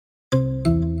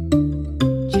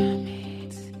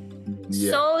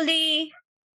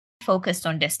focused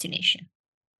on destination?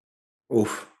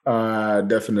 Oof,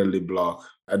 definitely block.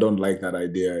 I don't like that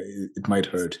idea. It might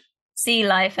hurt. See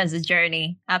life as a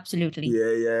journey. Absolutely.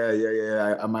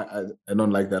 Yeah. I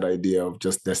don't like that idea of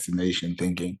just destination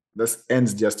thinking. This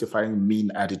ends justifying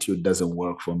mean attitude doesn't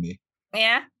work for me.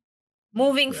 Yeah.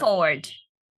 Moving forward.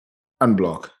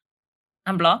 Unblock.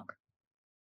 Unblock.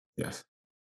 Yes.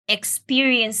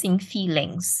 Experiencing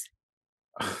feelings.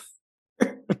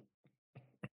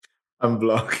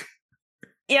 Unblock.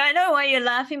 Yeah, I know why you're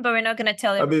laughing, but we're not going to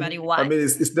tell everybody why.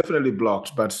 It's definitely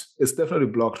blocked, but it's definitely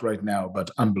blocked right now, but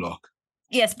unblock.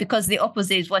 Yes, because the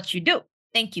opposite is what you do.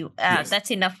 Thank you. Yes. That's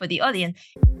enough for the audience.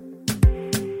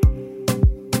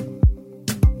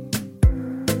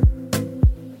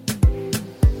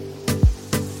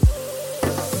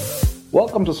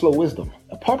 Welcome to Slow Wisdom,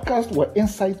 a podcast where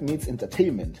insight meets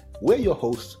entertainment. We're your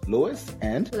hosts, Lois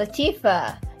and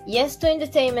Latifa. Yes to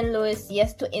entertainment, Lois.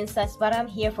 Yes to insights, but I'm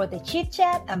here for the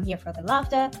chit-chat. I'm here for the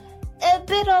laughter, a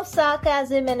bit of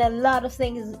sarcasm, and a lot of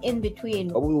things in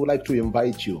between. We would like to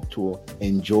invite you to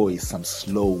enjoy some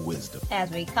slow wisdom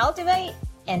as we cultivate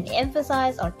and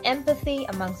emphasize on empathy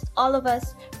amongst all of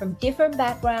us from different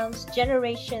backgrounds,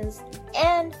 generations,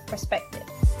 and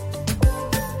perspectives.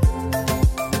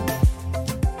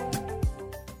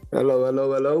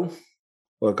 Hello.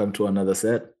 Welcome to another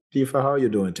set. Tifa, how are you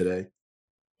doing today?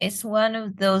 It's one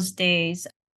of those days.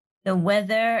 The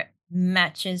weather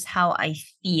matches how I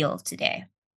feel today.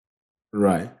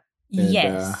 Right. And,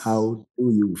 yes. How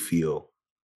do you feel?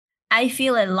 I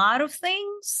feel a lot of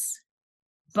things,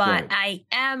 but I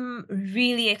am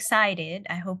really excited.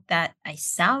 I hope that I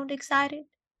sound excited.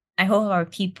 I hope our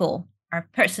people, our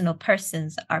personal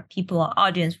persons, our people, our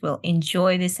audience will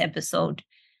enjoy this episode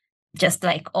just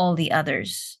like all the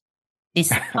others,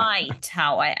 despite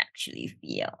how I actually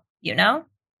feel, you know?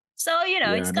 So,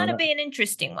 it's going to be an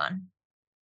interesting one.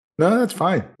 No, that's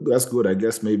fine. That's good. I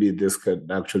guess maybe this could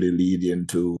actually lead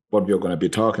into what we're going to be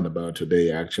talking about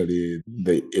today, actually,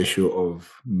 the issue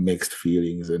of mixed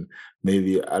feelings. And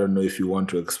maybe, I don't know if you want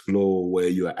to explore where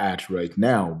you're at right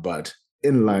now, but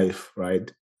in life,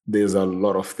 right, there's a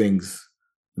lot of things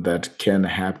that can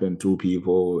happen to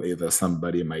people. Either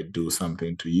somebody might do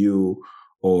something to you,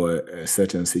 or a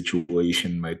certain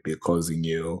situation might be causing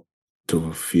you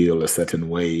to feel a certain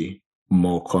way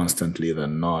more constantly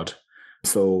than not.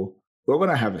 So we're going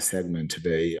to have a segment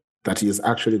today that is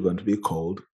actually going to be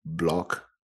called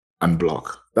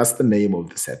Block-Unblock. That's the name of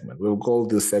the segment. We'll call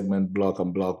this segment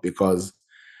Block-Unblock because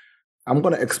I'm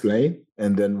going to explain,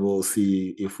 and then we'll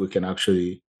see if we can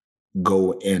actually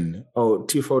go in. Oh,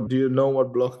 Tifo, do you know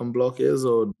what Block-Unblock is,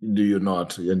 or do you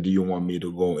not? And do you want me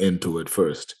to go into it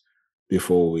first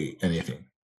before we anything?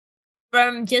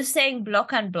 From just saying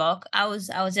Block-Unblock, I was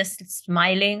just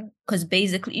smiling because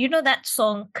basically, that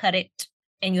song Cut It,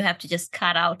 and you have to just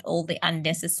cut out all the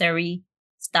unnecessary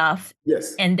stuff.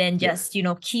 Yes. And then just,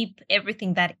 keep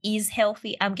everything that is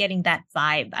healthy. I'm getting that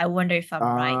vibe. I wonder if I'm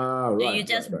right. So you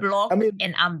just block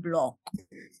and unblock.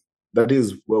 That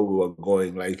is where we were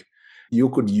going. Like, you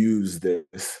could use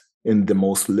this in the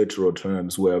most literal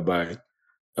terms, whereby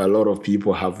a lot of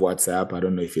people have WhatsApp. I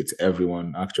don't know if it's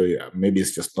everyone. Actually, maybe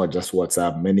it's just not just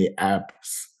WhatsApp. Many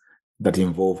apps that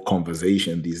involve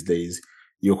conversation these days,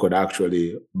 you could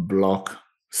actually block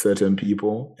certain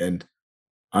people and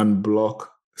unblock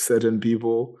certain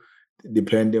people,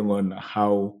 depending on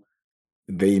how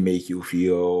they make you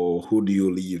feel. Who do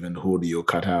you leave and who do you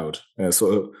cut out?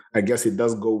 So I guess it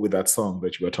does go with that song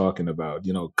that you were talking about.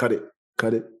 Cut it.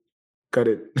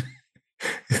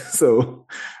 So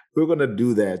we're going to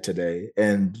do that today,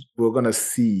 and we're going to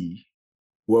see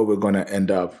where we're going to end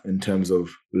up in terms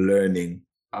of learning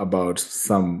about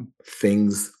some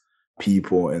things,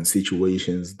 people, and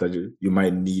situations that you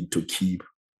might need to keep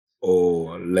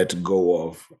or let go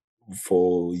of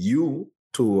for you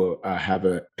to have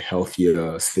a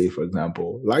healthier, say, for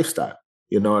example, lifestyle.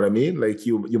 You know what I mean? Like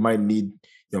you might need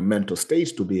your mental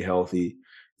state to be healthy.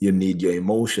 You need your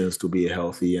emotions to be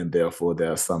healthy. And therefore,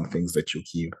 there are some things that you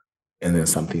keep and then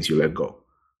some things you let go.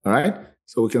 All right?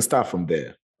 So we can start from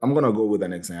there. I'm going to go with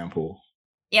an example.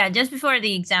 Yeah, just before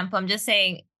the example, I'm just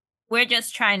saying we're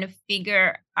just trying to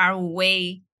figure our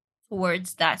way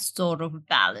towards that sort of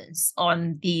balance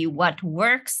on the what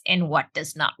works and what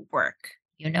does not work,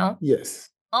 Yes.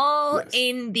 All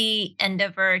in the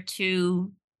endeavor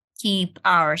to keep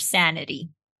our sanity.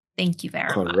 Thank you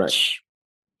very much.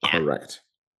 Correct.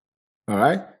 All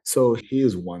right. So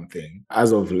here's one thing.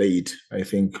 As of late, I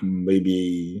think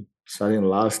maybe starting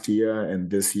last year and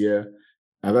this year,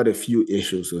 I've had a few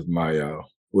issues with my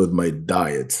with my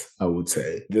diet, I would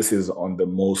say. This is on the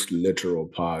most literal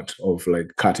part of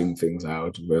like cutting things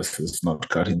out versus not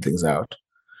cutting things out.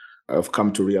 I've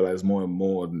come to realize more and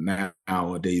more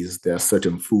nowadays there are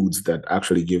certain foods that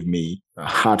actually give me a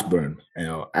heartburn,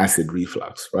 acid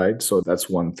reflux, right? So that's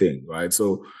one thing, right?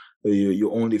 So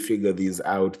you only figure these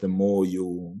out the more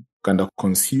you kind of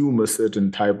consume a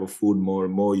certain type of food, more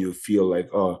and more you feel like,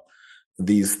 oh,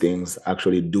 these things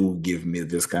actually do give me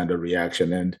this kind of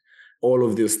reaction. And all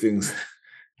of these things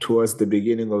towards the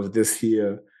beginning of this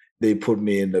year, they put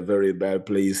me in a very bad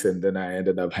place. And then I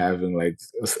ended up having like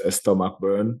a stomach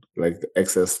burn, like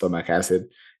excess stomach acid.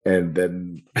 And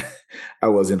then I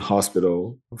was in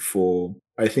hospital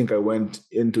I think I went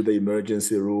into the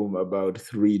emergency room about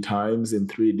 3 times in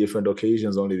 3 different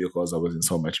occasions, only because I was in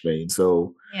so much pain.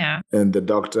 So, yeah. And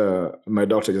my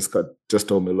doctor just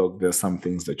told me, look, there's some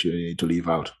things that you need to leave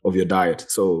out of your diet.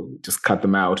 So just cut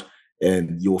them out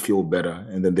and you'll feel better.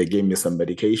 And then they gave me some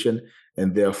medication.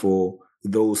 And therefore,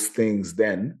 those things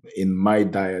then, in my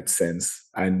diet sense,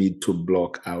 I need to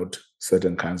block out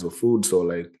certain kinds of food. So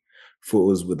like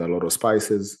foods with a lot of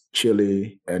spices,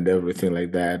 chili, and everything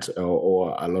like that,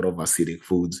 or a lot of acidic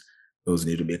foods. Those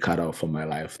need to be cut out from my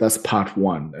life. That's part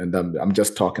one. And I'm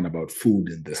just talking about food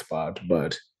in this part,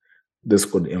 but this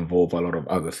could involve a lot of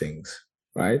other things,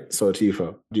 right? So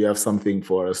Tifa, do you have something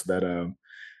for us that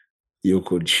you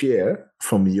could share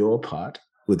from your part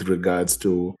with regards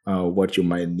to what you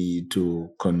might need to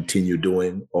continue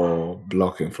doing or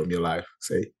blocking from your life,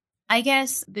 say? I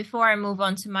guess before I move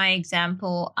on to my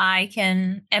example, I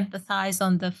can empathize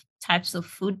on the types of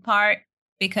food part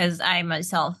because I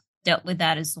myself dealt with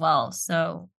that as well.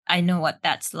 So I know what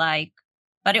that's like.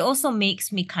 But it also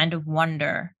makes me kind of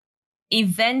wonder.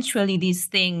 Eventually, these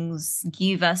things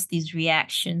give us these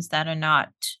reactions that are not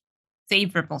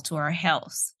favorable to our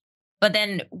health. But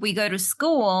then we go to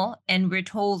school and we're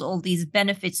told all these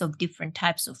benefits of different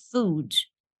types of food.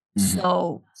 Mm-hmm.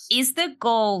 So is the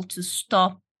goal to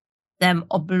stop them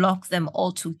or block them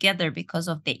altogether because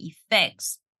of the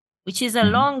effects, which is a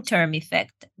long-term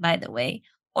effect, by the way?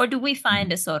 Or do we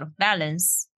find a sort of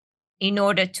balance in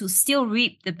order to still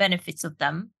reap the benefits of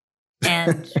them?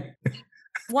 And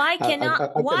why cannot,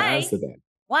 I can answer that.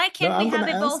 Why can't we have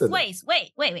it both ways?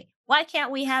 Wait. Why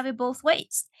can't we have it both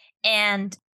ways?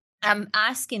 And I'm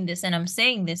asking this and I'm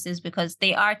saying this is because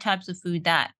they are types of food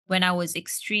that when I was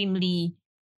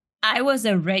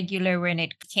a regular when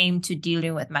it came to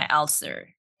dealing with my ulcer.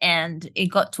 And it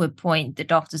got to a point the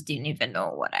doctors didn't even know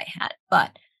what I had.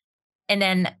 And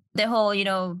then the whole,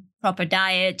 proper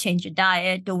diet, change your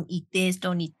diet, don't eat this,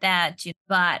 don't eat that.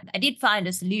 But I did find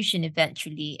a solution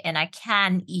eventually, and I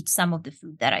can eat some of the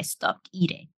food that I stopped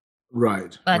eating.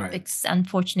 Right. But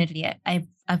unfortunately,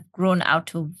 I've grown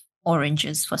out of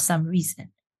oranges for some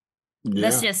reason. Yeah,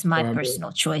 that's just my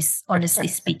personal choice, honestly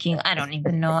speaking. I don't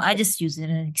even know. I just use it as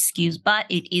an excuse, but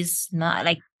it is not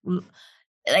like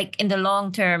in the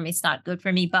long term, it's not good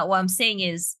for me. But what I'm saying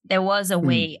is there was a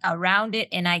way around it,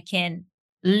 and I can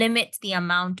limit the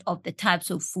amount of the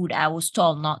types of food I was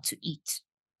told not to eat.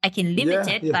 I can limit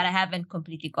it, but I haven't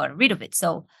completely gotten rid of it.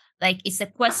 So it's a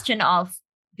question of,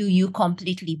 do you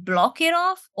completely block it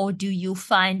off or do you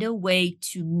find a way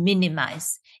to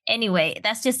minimize? Anyway,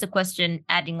 that's just a question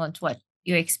adding on to what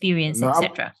your experience,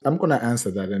 etc. I'm going to answer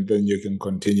that and then you can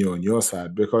continue on your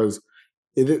side because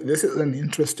this is an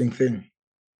interesting thing.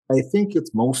 I think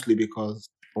it's mostly because,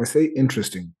 I say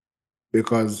interesting,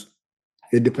 because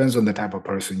it depends on the type of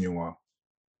person you are.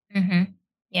 Mm-hmm.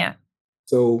 Yeah.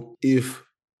 So if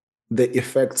the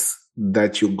effects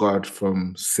that you got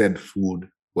from said food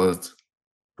was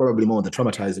probably more on the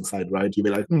traumatizing side, right? You'd be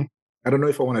like, I don't know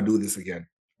if I want to do this again.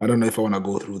 I don't know if I want to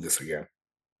go through this again.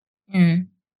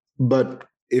 But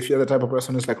if you're the type of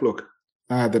person who's like, look,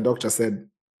 the doctor said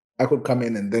I could come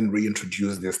in and then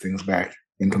reintroduce these things back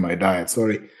into my diet.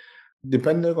 Sorry.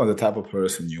 Depending on the type of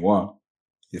person you are,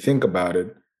 you think about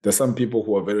it, there's some people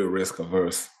who are very risk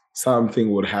averse.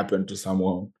 Something would happen to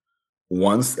someone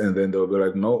once and then they'll be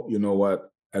like, no, you know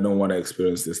what? I don't want to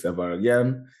experience this ever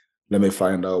again. Let me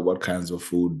find out what kinds of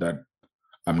food that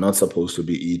I'm not supposed to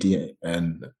be eating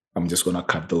and I'm just going to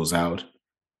cut those out.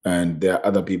 And there are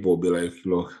other people who will be like,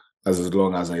 look, as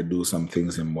long as I do some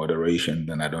things in moderation,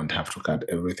 then I don't have to cut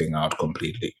everything out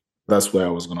completely. That's where I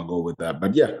was going to go with that.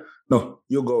 But yeah, no,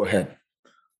 you go ahead.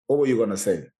 What were you going to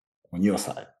say on your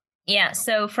side? Yeah,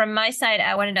 so from my side,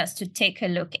 I wanted us to take a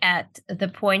look at the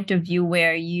point of view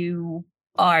where you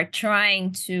are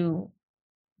trying to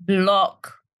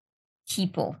block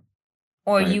people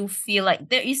or right. You feel like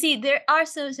there are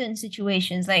certain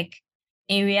situations like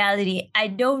in reality, I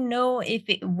don't know if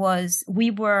it was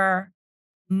we were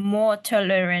more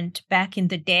tolerant back in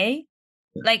the day.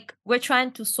 Like, we're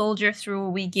trying to soldier through,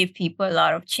 we give people a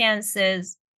lot of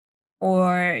chances,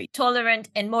 or tolerant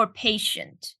and more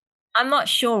patient. I'm not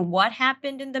sure what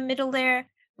happened in the middle there.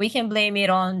 We can blame it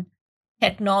on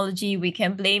technology. We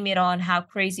can blame it on how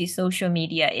crazy social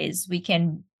media is. We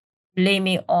can blame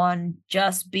it on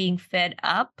just being fed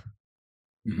up.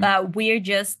 But we're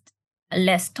just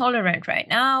less tolerant right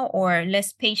now, or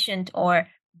less patient, or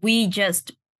we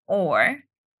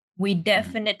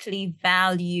definitely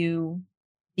value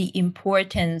the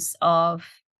importance of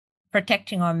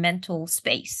protecting our mental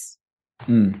space.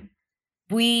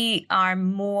 We are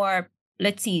more,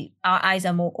 our eyes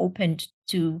are more open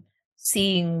to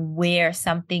seeing where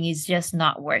something is just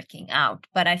not working out.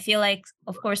 But I feel like,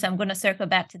 of course, I'm going to circle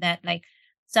back to that. Like,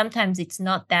 sometimes it's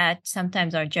not that.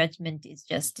 Sometimes our judgment is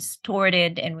just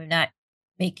distorted and we're not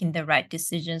making the right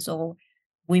decisions, or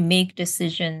we make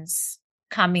decisions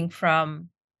coming from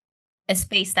a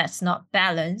space that's not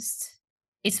balanced.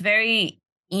 It's very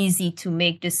easy to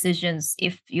make decisions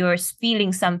if you're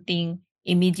feeling something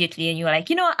immediately and you're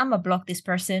like, you know what, I'm going to block this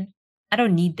person. I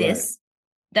don't need this. Right.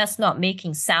 That's not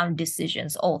making sound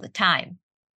decisions all the time.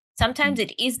 Sometimes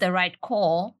it is the right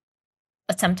call,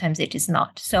 but sometimes it is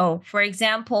not. So, for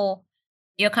example,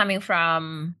 you're coming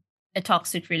from a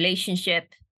toxic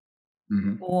relationship,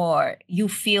 or you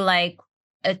feel like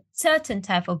a certain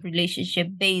type of relationship,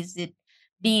 be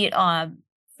it on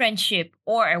friendship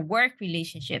or a work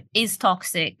relationship, is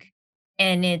toxic,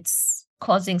 and it's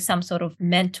causing some sort of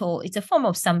it's a form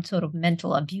of some sort of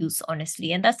mental abuse,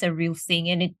 honestly. And that's a real thing.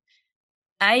 And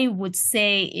I would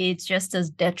say it's just as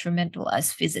detrimental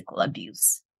as physical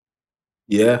abuse.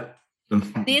 Yeah.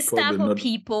 This type of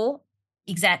people,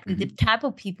 exactly, the type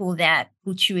of people that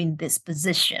put you in this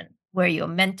position where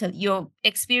you're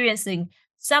experiencing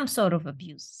some sort of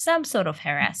abuse, some sort of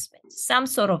harassment, some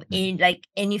sort of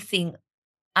anything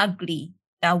ugly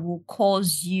that will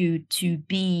cause you to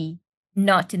be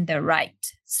not in the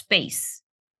right space.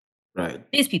 Right.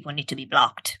 These people need to be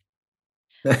blocked.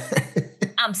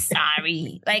 I'm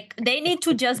sorry. Like, they need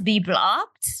to just be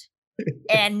blocked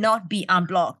and not be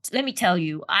unblocked. Let me tell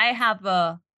you, I have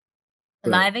a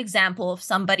live example of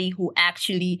somebody who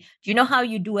actually, do you know how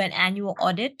you do an annual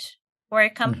audit for a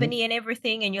company and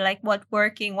everything? And you're like, what's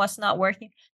working, what's not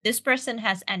working? This person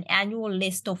has an annual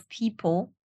list of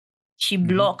people she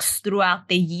blocks throughout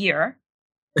the year.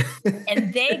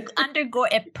 And they undergo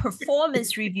a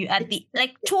performance review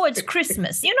towards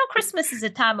Christmas. You know, Christmas is a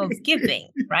time of giving,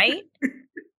 right?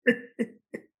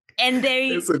 And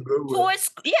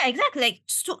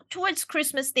towards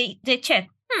Christmas, they check,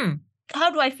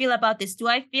 how do I feel about this? Do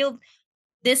I feel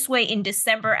this way in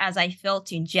December as I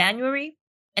felt in January?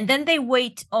 And then they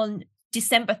wait on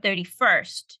December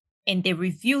 31st and they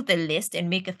review the list and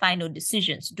make a final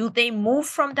decisions. Do they move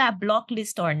from that block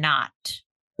list or not?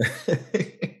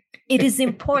 It is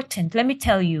important. Let me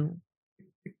tell you.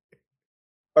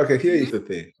 Okay, here is the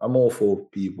thing. I'm all for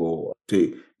people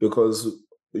because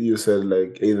you said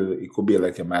like either it could be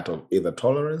like a matter of either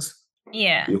tolerance.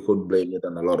 Yeah. You could blame it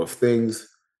on a lot of things.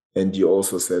 And you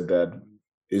also said that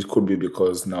it could be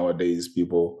because nowadays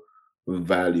people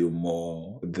value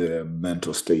more the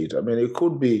mental state. I mean, it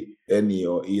could be any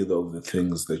or either of the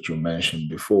things that you mentioned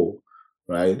before,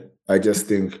 right? I just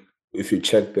think if you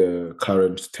check the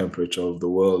current temperature of the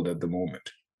world at the moment,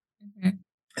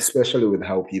 especially with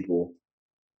how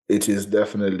it is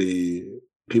definitely,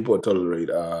 people tolerate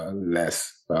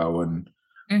less when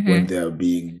they are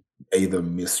being either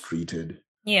mistreated,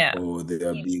 or they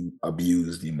are being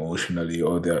abused emotionally,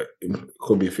 or it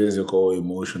could be physical or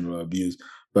emotional abuse,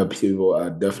 but people are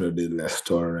definitely less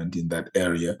tolerant in that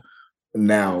area.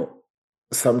 Now,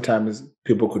 sometimes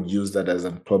people could use that as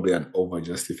probably an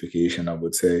over-justification, I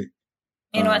would say.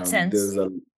 In what sense?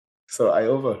 So I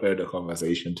overheard a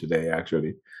conversation today,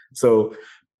 actually. So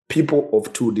people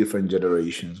of two different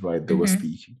generations, right? They were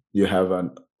speaking. You have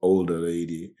an older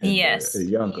lady and a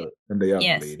younger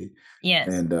lady. Yes.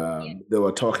 And they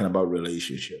were talking about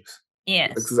relationships.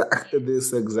 Yes. Exactly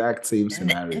this exact same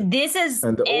scenario.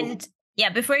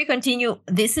 Before you continue,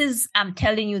 I'm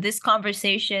telling you, this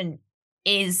conversation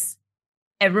is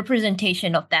a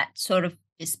representation of that sort of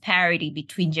disparity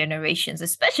between generations,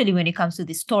 especially when it comes to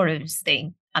this tolerance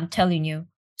thing. I'm telling you.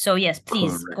 So yes,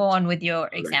 please go on with your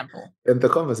example. And the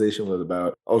conversation was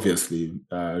about, obviously,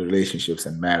 relationships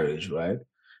and marriage, right?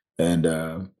 And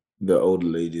the old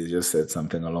lady just said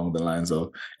something along the lines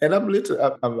of, and I'm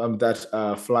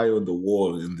that fly on the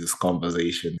wall in this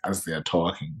conversation as they're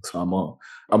talking. So I'm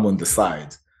on the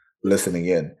side listening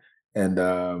in. And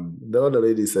the older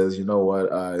lady says, you know what,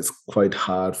 it's quite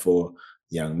hard for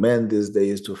young men these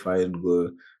days to find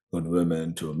good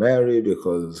women to marry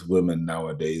because women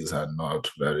nowadays are not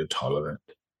very tolerant,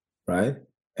 right?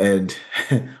 And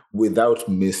without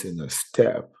missing a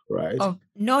step, right? Oh,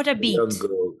 not a The young beat.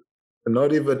 girl,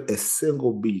 not even a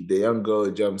single beat, the young girl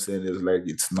jumps in is like,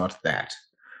 it's not that,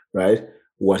 right?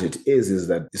 What it is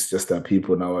that it's just that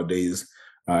people nowadays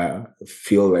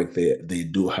feel like they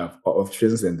do have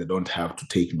options and they don't have to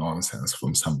take nonsense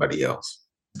from somebody else.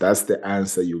 That's the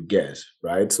answer you get,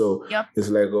 right? So Yep. it's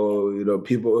like, oh,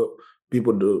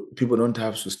 people don't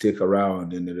have to stick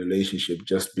around in a relationship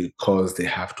just because they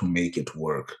have to make it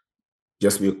work.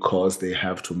 Just because they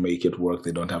have to make it work,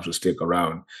 they don't have to stick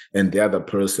around. And the other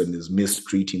person is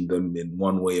mistreating them in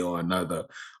one way or another,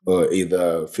 or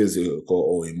either physical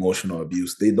or emotional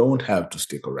abuse. They don't have to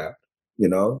stick around,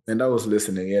 And I was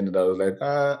listening in and I was like,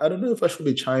 I don't know if I should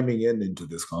be chiming in into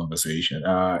this conversation.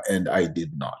 And I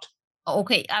did not.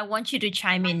 Okay, I want you to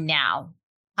chime in now.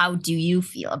 How do you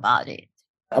feel about it?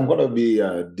 I'm going to be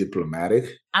diplomatic.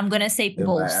 I'm going to say in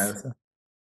both. my answer.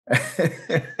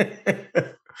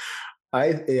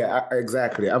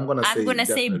 Exactly. I'm gonna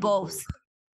say both.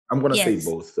 I'm gonna say Yes.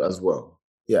 both as well.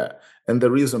 Yeah. And the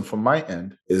reason from my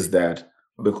end is that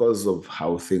because of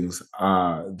how things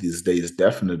are these days,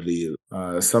 definitely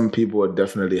some people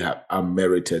definitely are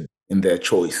merited in their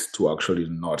choice to actually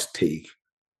not take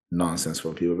nonsense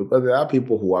from people, because there are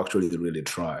people who actually really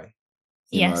try.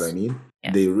 You know what I mean?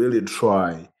 Yeah. They really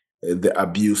try. The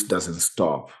abuse doesn't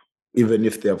stop, even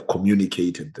if they have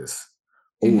communicated this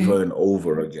over and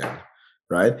over again,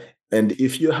 right? And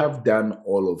if you have done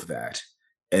all of that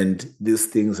and these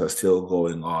things are still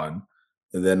going on,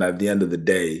 and then at the end of the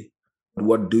day,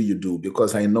 what do you do?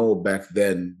 Because I know back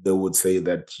then they would say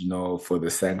that, for the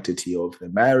sanctity of the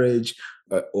marriage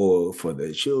or for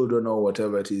the children or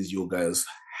whatever it is, you guys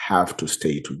have to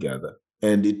stay together.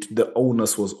 And the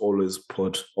onus was always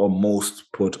put, or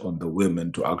most put, on the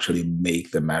women to actually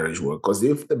make the marriage work. Because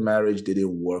if the marriage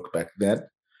didn't work back then,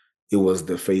 it was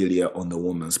the failure on the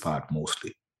woman's part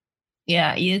mostly.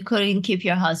 Yeah, you couldn't keep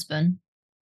your husband.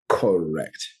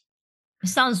 Correct. It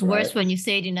sounds worse when you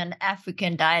say it in an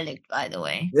African dialect, by the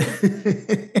way.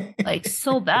 Like,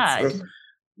 so bad.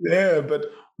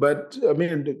 But I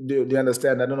mean, do you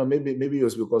understand? I don't know. Maybe it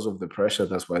was because of the pressure.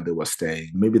 That's why they were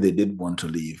staying. Maybe they did want to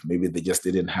leave. Maybe they just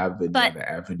didn't have any other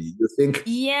avenue. You think?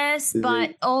 Yes,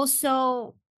 but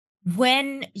also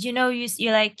when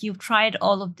you're like, you've tried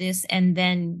all of this, and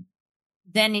then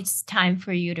it's time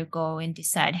for you to go and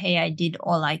decide, hey, I did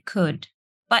all I could.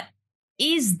 But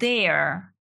is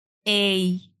there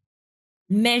a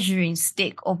measuring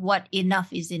stick of what enough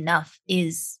is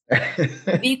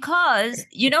because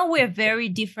we're very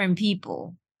different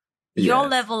people. Your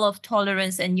level of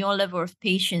tolerance and your level of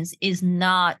patience is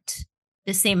not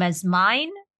the same as mine,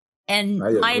 and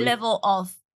my level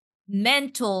of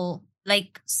mental,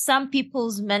 like some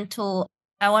people's mental,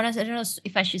 I don't know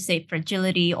if I should say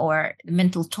fragility or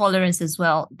mental tolerance as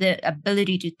well, the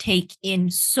ability to take in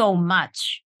so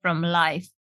much from life,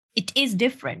 it is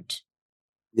different.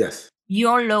 Yes.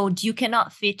 Your load, you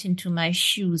cannot fit into my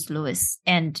shoes, Louis,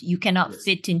 and you cannot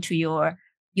fit into your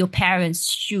parents'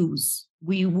 shoes.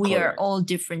 We are all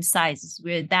different sizes.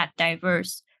 We're that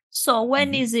diverse. So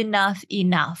when is enough?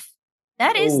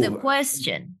 That is the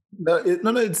question. No,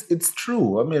 it's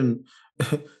true. I mean,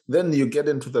 then you get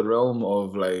into the realm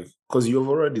of like, because you've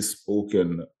already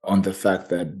spoken on the fact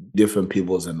that different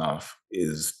people's enough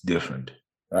is different,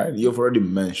 right? You've already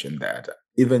mentioned that.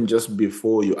 Even just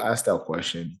before you asked that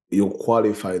question, you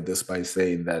qualified this by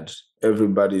saying that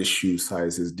everybody's shoe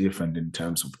size is different in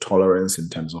terms of tolerance, in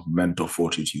terms of mental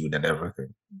fortitude and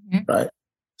everything, right?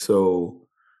 So,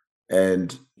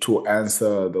 and to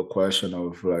answer the question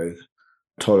of like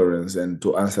tolerance, and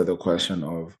to answer the question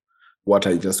of what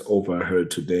I just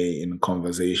overheard today in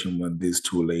conversation when these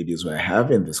two ladies were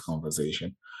having this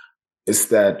conversation, is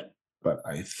that, but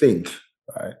I think,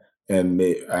 right, and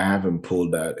I haven't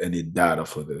pulled out any data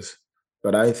for this,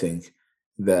 but I think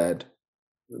that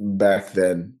back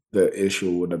then the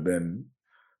issue would have been,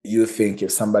 you think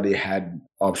if somebody had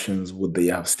options, would they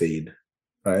have stayed,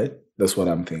 right? That's what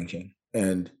I'm thinking.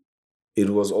 And it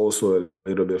was also a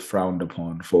little bit frowned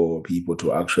upon for people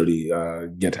to actually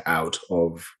get out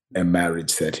of a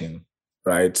marriage setting,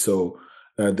 right? So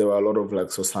there were a lot of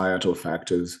like societal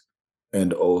factors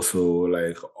and also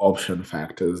like option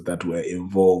factors that were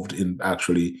involved in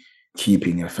actually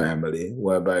keeping a family,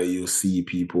 whereby you see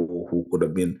people who could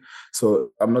have been. So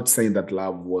I'm not saying that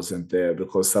love wasn't there,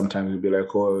 because sometimes you'd be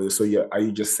like, oh, so yeah, are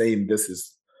you just saying this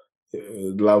is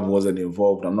love wasn't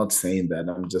involved? I'm not saying that.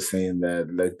 I'm just saying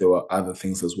that like there were other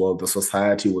things as well. The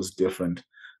society was different.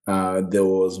 There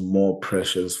was more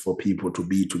pressures for people to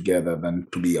be together than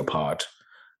to be apart.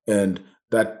 And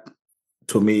that,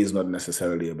 to me, is not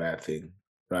necessarily a bad thing,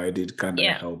 right? It kind of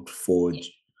helped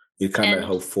forge. It kind of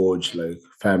helped forge like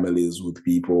families with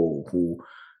people who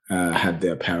had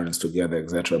their parents together,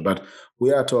 etc. But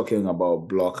we are talking about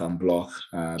Block-Unblock.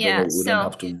 We don't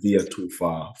have to veer too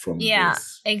far from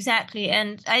this. Exactly.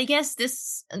 And I guess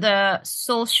the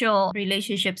social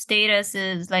relationship status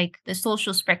is like the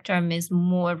social spectrum is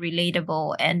more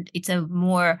relatable and it's a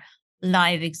more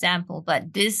live example.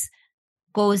 But this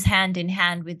goes hand in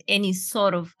hand with any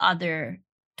sort of other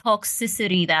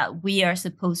toxicity that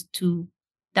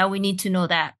we need to know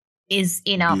that is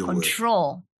in our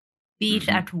control. Be it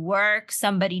at work,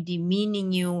 somebody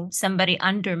demeaning you, somebody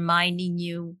undermining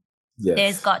you. Yes.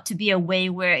 There's got to be a way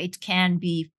where it can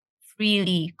be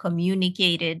freely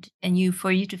communicated and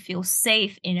for you to feel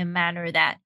safe in a manner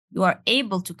that you are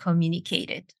able to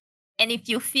communicate it. And if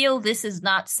you feel this is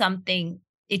not something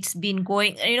it's been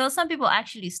going, some people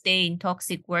actually stay in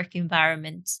toxic work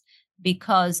environments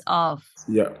because of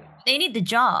they need the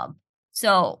job.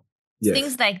 So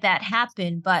things like that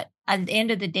happen. But at the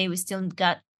end of the day, we still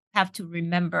have to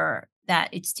remember that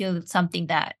it's still something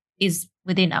that is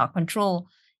within our control.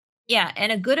 Yeah.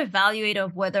 And a good evaluator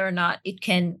of whether or not it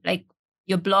can, like,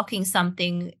 you're blocking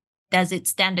something, does it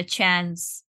stand a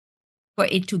chance for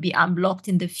it to be unblocked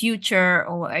in the future,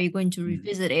 or are you going to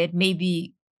revisit it?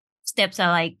 Maybe steps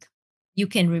are like, you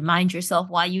can remind yourself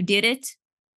why you did it.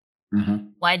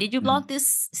 Why did you block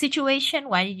this situation?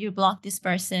 Why did you block this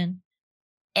person?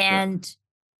 And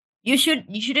you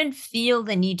shouldn't feel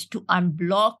the need to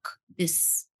unblock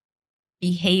this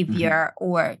behavior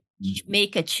or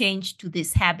make a change to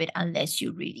this habit unless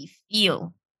you really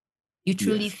feel,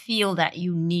 truly feel that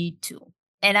you need to.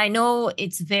 And I know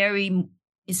it's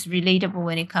relatable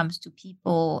when it comes to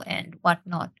people and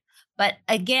whatnot. But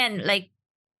again, like,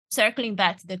 circling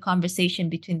back to the conversation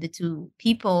between the two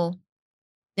people,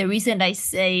 the reason I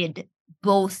said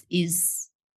both is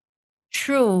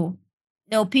true.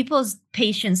 People's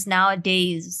patience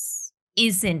nowadays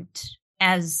isn't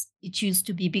as it used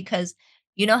to be because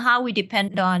you know how we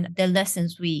depend on the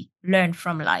lessons we learn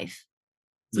from life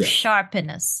to sharpen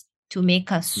us, to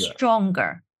make us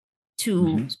stronger,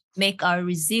 to make our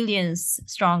resilience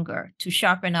stronger, to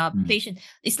sharpen our patience.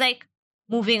 It's like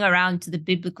moving around to the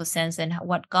biblical sense and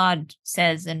what God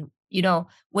says. And,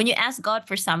 when you ask God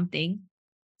for something,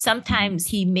 sometimes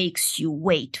he makes you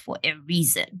wait for a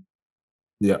reason.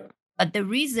 Yeah. But the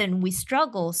reason we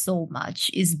struggle so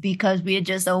much is because we're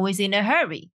just always in a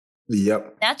hurry.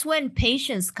 Yep. That's when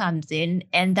patience comes in.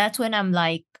 And that's when I'm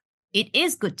like, it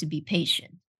is good to be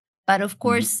patient. But of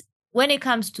course, when it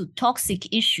comes to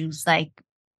toxic issues like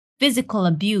physical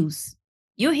abuse,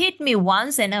 you hit me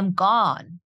once and I'm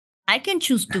gone. I can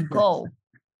choose to go,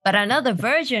 but another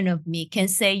version of me can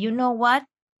say, you know what?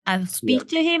 I'll speak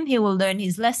to him. He will learn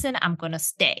his lesson. I'm going to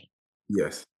stay.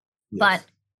 Yes. But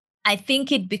I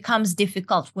think it becomes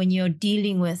difficult when you're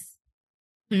dealing with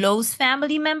close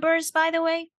family members, by the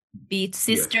way, be it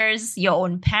sisters, your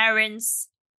own parents,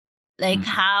 like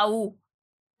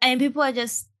and people are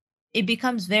it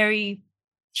becomes very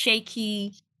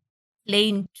shaky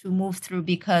lane to move through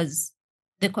because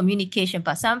the communication,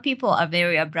 but some people are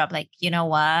very abrupt, like, you know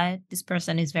what, this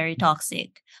person is very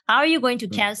toxic. How are you going to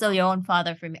cancel your own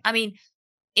father for me? I mean,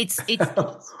 it's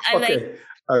okay.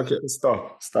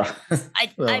 Stop.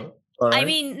 I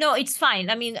mean, no, it's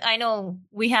fine. I mean, I know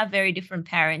we have very different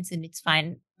parents and it's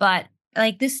fine, but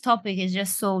like this topic is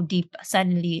just so deep.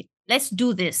 Suddenly, let's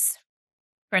do this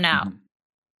for now.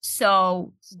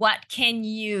 So what can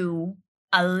you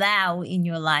allow in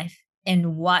your life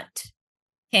and what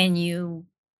can you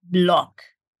block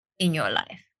in your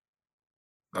life?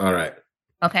 All right.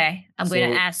 Okay. I'm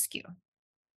going to ask you.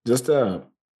 Just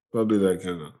probably like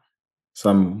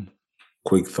some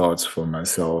quick thoughts for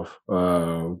myself.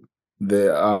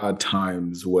 There are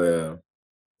times where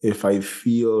if I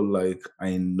feel like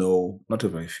I know, not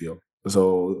if I feel.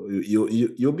 So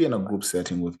you'll be in a group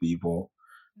setting with people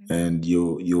and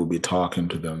you'll be talking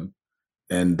to them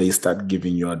and they start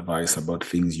giving you advice about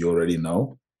things you already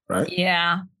know, right?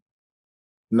 Yeah.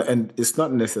 And it's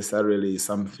not necessarily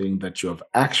something that you have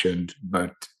actioned,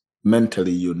 but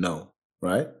mentally you know,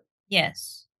 right?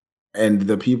 Yes. And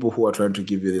the people who are trying to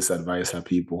give you this advice are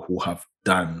people who have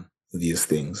done these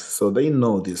things. So they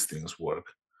know these things work.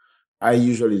 I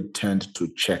usually tend to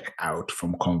check out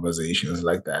from conversations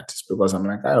like that. It's because I'm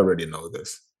like, I already know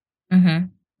this.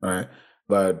 Right?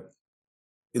 But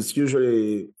it's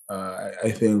usually,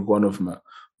 I think one of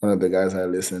the guys I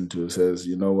listen to says,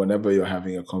 whenever you're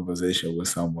having a conversation with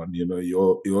someone,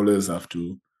 you always have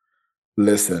to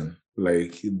listen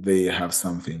like they have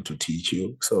something to teach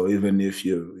you. So even if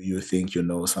you think you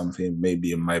know something,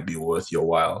 maybe it might be worth your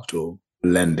while to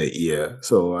lend an ear.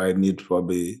 So I need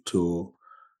probably to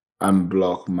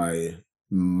unblock my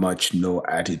much no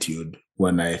attitude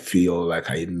when I feel like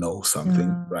I know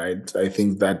something, right? I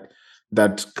think that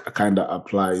kind of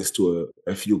applies to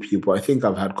a few people. I think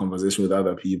I've had conversation with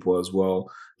other people as well.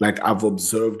 Like I've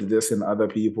observed this in other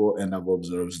people and I've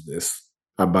observed this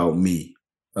about me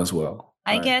as well.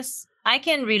 I guess I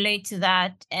can relate to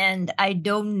that. And I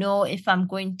don't know if I'm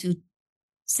going to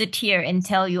sit here and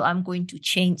tell you I'm going to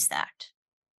change that.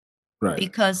 Right.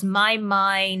 Because my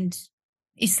mind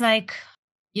is like,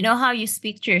 you know how you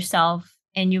speak to yourself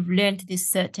and you've learned this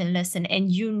certain lesson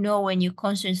and you know and you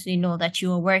consciously know that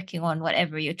you are working on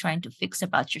whatever you're trying to fix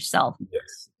about yourself.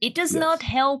 Yes. It does not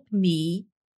help me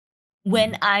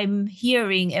when I'm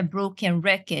hearing a broken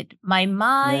record. My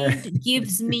mind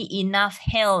gives me enough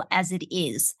hell as it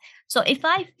is. So if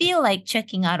I feel like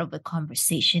checking out of a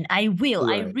conversation, I will.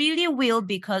 Right. I really will,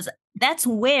 because that's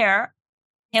where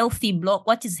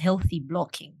what is healthy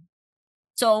blocking?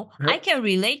 So I can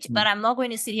relate, but I'm not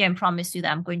going to sit here and promise you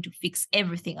that I'm going to fix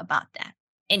everything about that.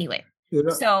 Anyway,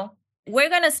 so we're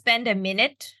going to spend a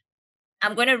minute.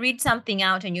 I'm going to read something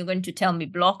out and you're going to tell me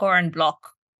block or unblock.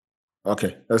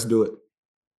 Okay, let's do it.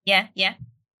 Yeah.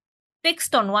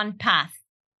 Fixed on one path.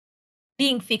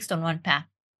 Being fixed on one path.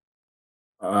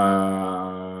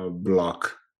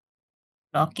 Block.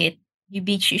 Block it.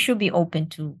 You should be open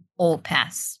to all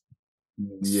paths.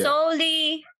 Yeah.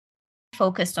 Solely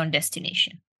focused on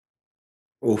destination.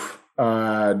 Oof.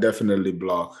 Definitely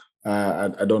block.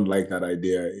 I don't like that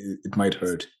idea. It might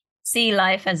hurt. See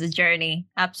life as a journey.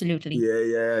 Absolutely.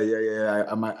 Yeah.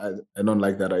 I don't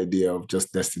like that idea of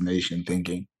just destination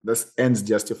thinking. This ends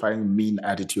justifying mean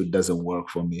attitude doesn't work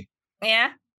for me.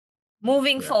 Yeah.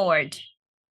 Moving forward.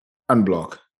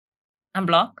 Unblock.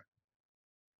 Unblock?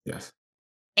 Yes.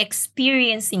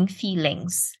 Experiencing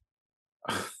feelings.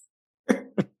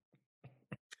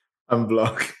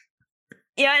 Unblock.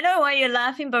 Yeah, I know why you're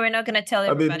laughing, but we're not going to tell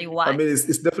everybody why. I mean,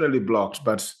 it's definitely blocked,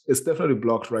 but it's definitely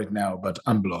blocked right now, but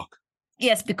unblock.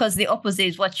 Yes, because the opposite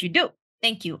is what you do.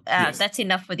 Thank you. Yes. That's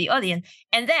enough for the audience.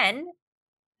 And then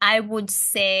I would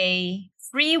say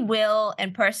free will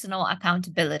and personal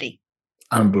accountability.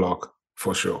 Unblock,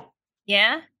 for sure.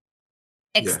 Yeah?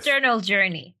 External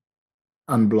journey.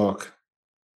 Unblock.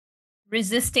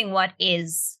 Resisting what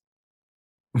is.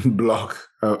 Block.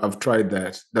 I've tried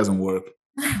that. Doesn't work.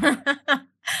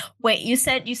 Wait, you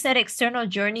said external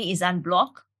journey is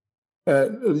unblock?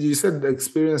 You said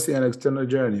experiencing an external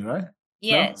journey, right?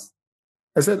 Yes.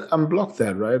 No? I said unblock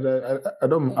that, right? I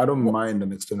don't mind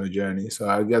an external journey. So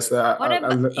I guess the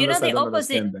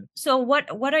opposite. So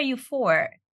what are you for?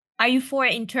 Are you for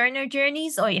internal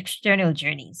journeys or external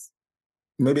journeys?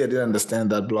 Maybe I didn't understand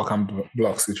that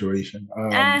block situation.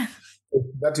 If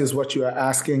that is what you are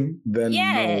asking, then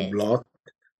no block.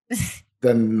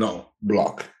 Then no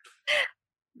block.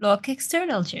 Block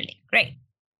external journey. Great.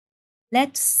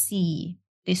 Let's see.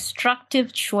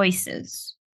 Destructive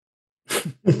choices.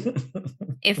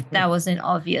 If that wasn't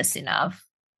obvious enough.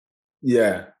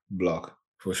 Yeah, block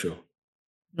for sure.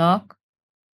 Block.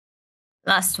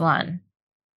 Last one.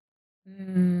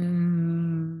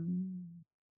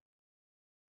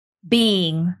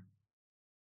 Being.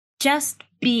 Just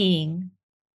being.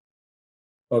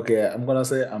 Okay, I'm going to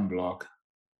say unblock.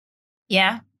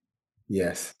 Yeah?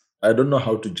 Yes. I don't know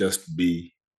how to just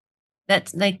be.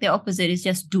 That's like the opposite is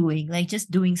just doing, like just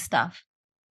doing stuff.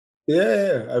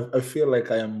 Yeah. I feel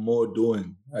like I am more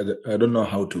doing. I don't know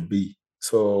how to be.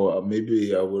 So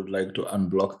maybe I would like to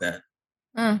unblock that.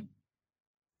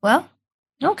 Well,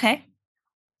 okay.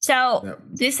 So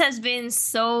this has been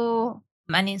so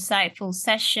an insightful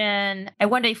session. I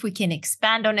wonder if we can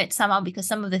expand on it somehow, because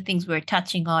some of the things we're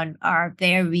touching on are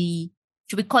very,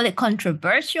 should we call it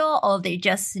controversial, or they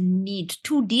just need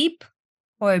too deep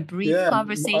for a brief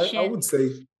conversation? I would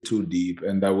say too deep.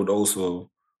 And I would also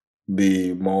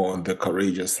be more on the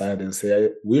courageous side and say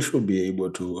we should be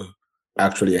able to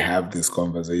actually have this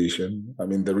conversation. I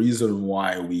mean, the reason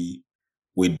why we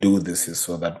do this is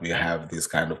so that we have these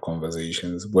kind of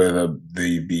conversations, whether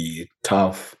they be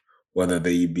tough, whether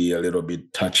they be a little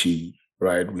bit touchy,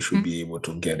 right? We should be able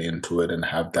to get into it and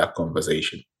have that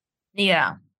conversation.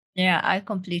 Yeah, I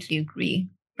completely agree.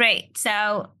 Great.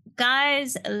 So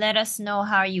guys, let us know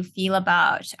how you feel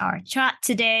about our chat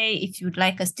today. If you'd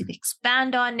like us to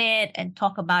expand on it and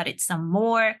talk about it some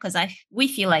more, because we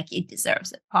feel like it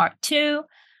deserves a part 2.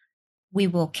 We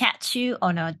will catch you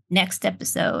on our next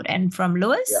episode. And from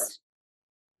Lewis?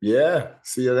 Yeah.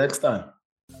 See you next time.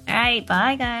 All right.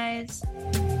 Bye, guys.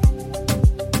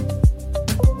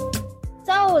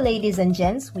 So, ladies and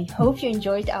gents, we hope you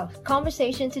enjoyed our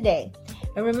conversation today.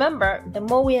 And remember, the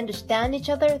more we understand each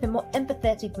other, the more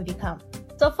empathetic we become.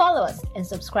 So follow us and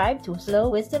subscribe to Slow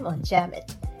Wisdom on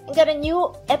Jamit. And get a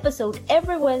new episode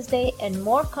every Wednesday and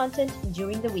more content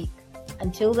during the week.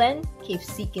 Until then, keep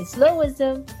seeking slow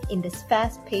wisdom in this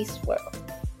fast-paced world.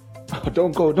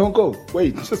 Don't go.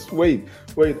 Wait, just wait.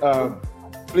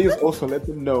 Please also let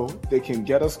them know they can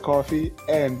get us coffee,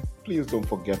 and please don't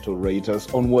forget to rate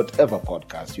us on whatever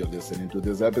podcast you're listening to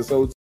this episode.